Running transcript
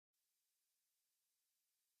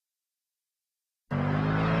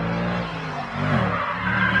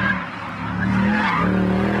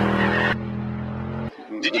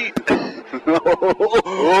Did you?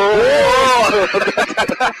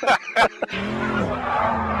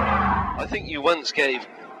 I think you once gave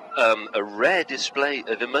a rare display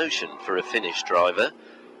of emotion for a Finnish driver.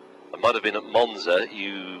 It might have been at Monza.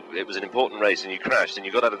 It was an important race, and you crashed, and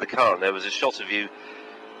you got out of the car, and there was a shot of you.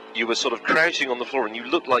 You were sort of crouching on the floor, and you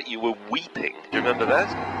looked like you were weeping. Do you remember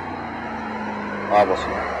that? I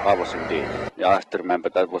was indeed. Yeah, I have to remember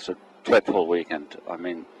that was a dreadful weekend. I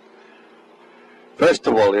mean, first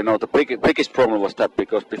of all, the biggest problem was that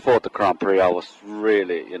because before the Grand Prix I was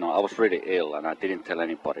really ill, and I didn't tell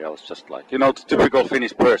anybody. I was just like, the typical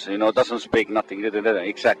Finnish person, doesn't speak nothing.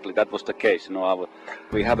 Exactly, that was the case.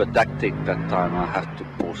 We have a tactic that time. I have to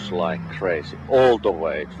push like crazy all the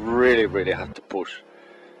way. Really, really have to push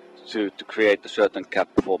to create a certain gap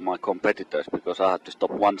for my competitors, because I had to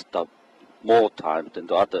stop one stop more time than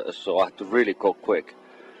the others, so I had to really go quick.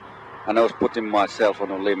 And I was putting myself on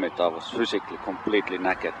a limit. I was physically completely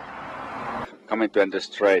naked. Coming to end the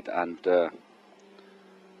straight and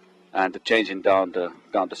changing down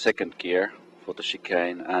the second gear for the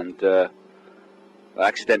chicane, and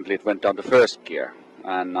accidentally it went down the first gear,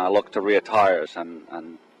 and I locked the rear tires,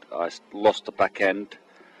 and I lost the back end.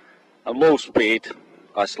 At low speed,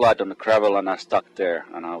 I slid on the gravel and I stuck there,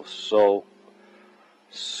 and I was so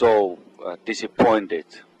disappointed.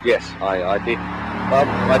 Yes, I did.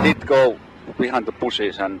 I did go behind the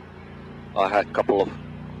bushes, and I had a couple of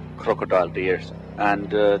crocodile tears, and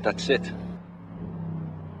that's it.